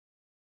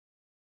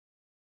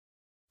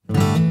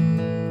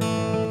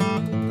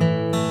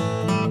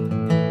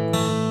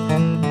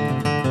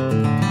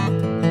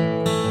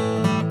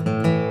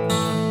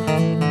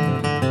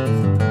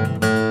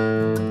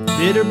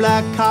Bitter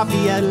black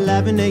coffee at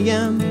 11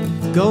 a.m.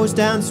 goes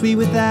down sweet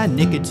with that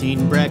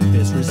nicotine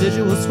breakfast.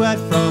 Residual sweat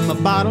from a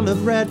bottle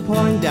of red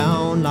pouring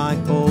down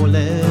like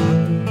bullets.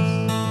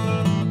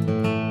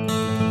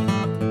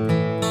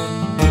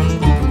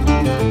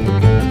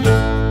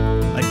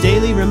 A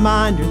daily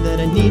reminder that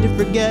I need to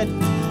forget,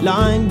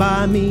 lying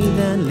by me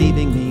then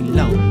leaving me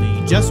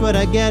lonely. Just what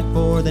I get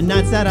for the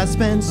nights that I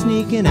spent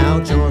sneaking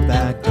out your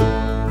back door.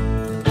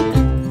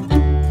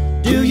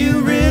 Do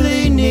you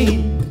really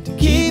need to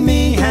keep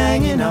me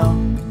hanging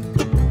on?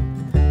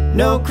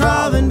 No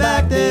crawling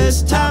back,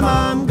 this time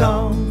I'm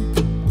gone.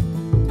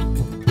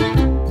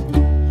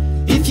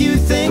 If you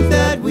think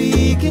that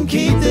we can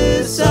keep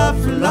this up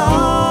for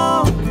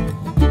long,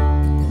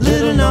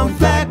 little known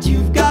fact,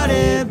 you've got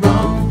it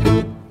wrong.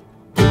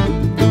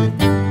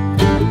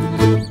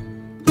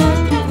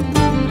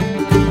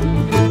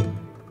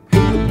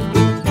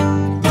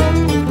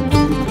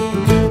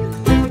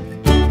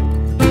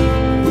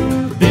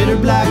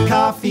 Black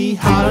coffee,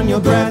 hot on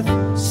your breath,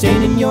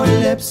 staining your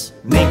lips,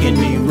 making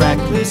me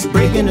reckless,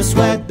 breaking a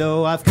sweat,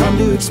 though I've come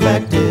to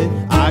expect it.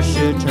 I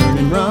should turn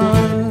and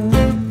run.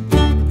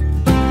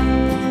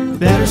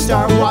 Better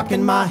start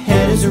walking, my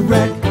head is a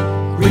wreck.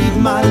 Read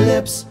my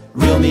lips,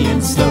 reel me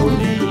in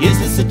slowly. Is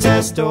this a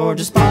test or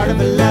just part of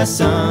a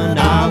lesson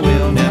I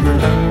will never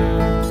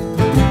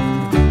learn?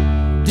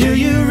 Do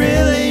you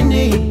really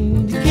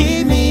need to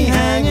keep me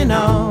hanging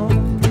on?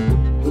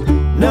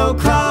 No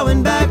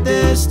crawling back,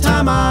 this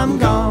time I'm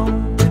gone.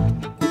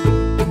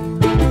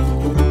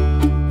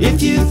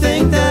 If you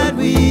think that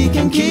we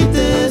can keep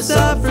this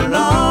up for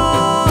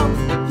long,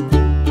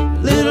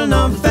 little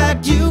known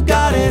fact, you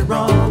got it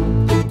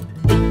wrong.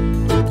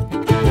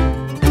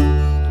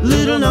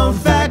 Little known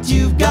fact,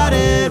 you've got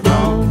it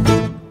wrong.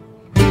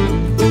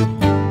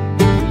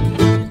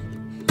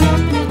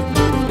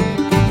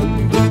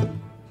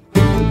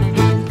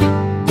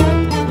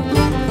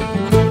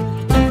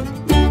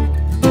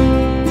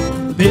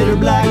 Bitter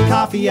black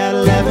coffee at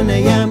 11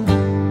 a.m.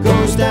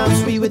 goes down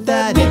sweet with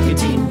that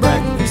nicotine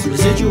breakfast.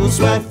 Residual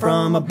sweat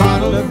from a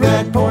bottle of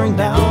red pouring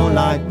down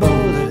like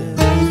bullets.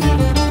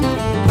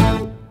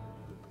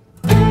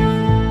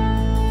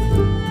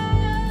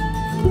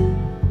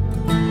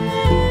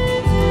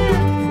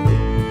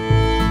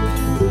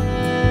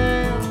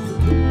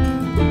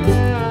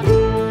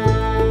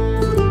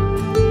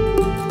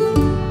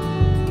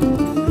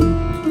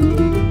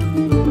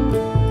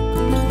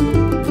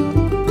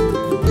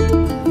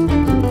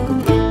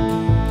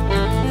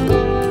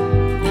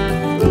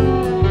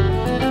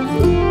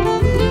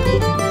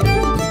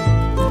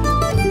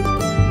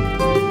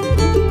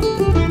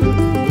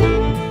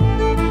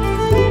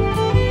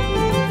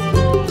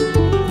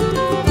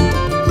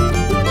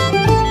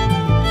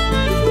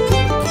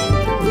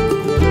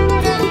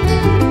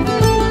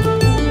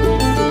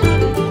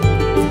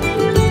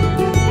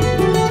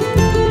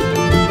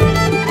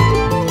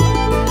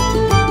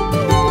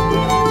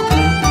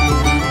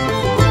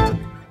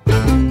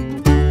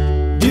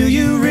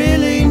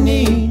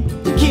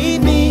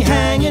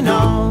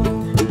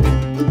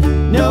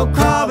 No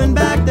crawling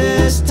back,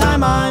 this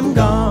time I'm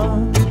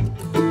gone.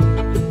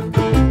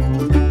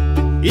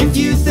 If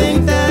you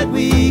think that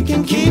we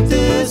can keep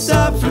this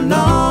up for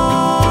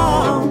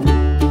long,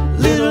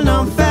 little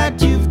known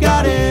fact, you've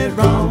got it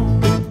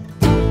wrong.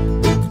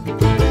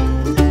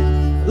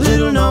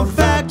 Little known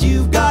fact,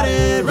 you've got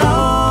it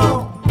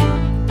wrong.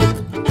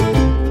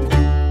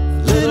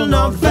 Little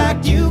known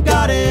fact, you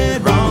got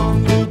it wrong.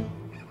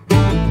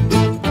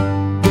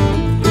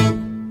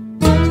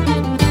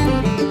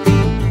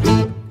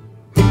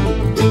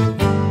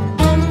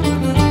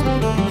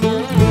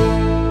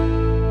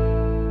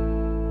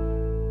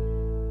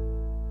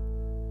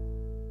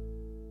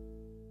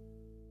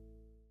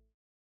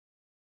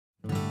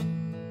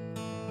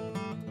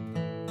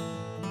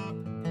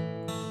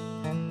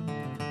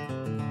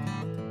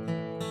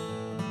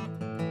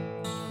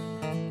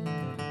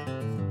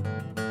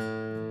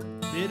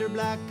 Bitter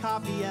black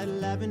coffee at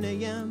 11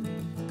 a.m.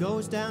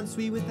 goes down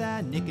sweet with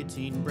that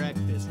nicotine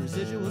breakfast.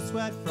 Residual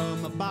sweat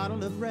from a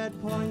bottle of red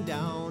pouring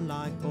down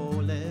like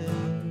bullets.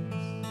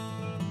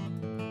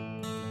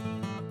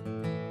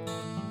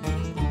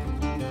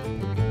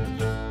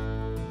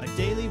 A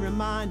daily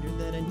reminder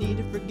that I need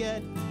to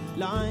forget,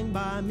 lying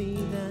by me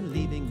then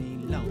leaving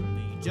me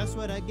lonely. Just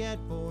what I get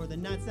for the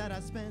nights that I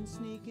spent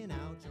sneaking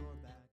out your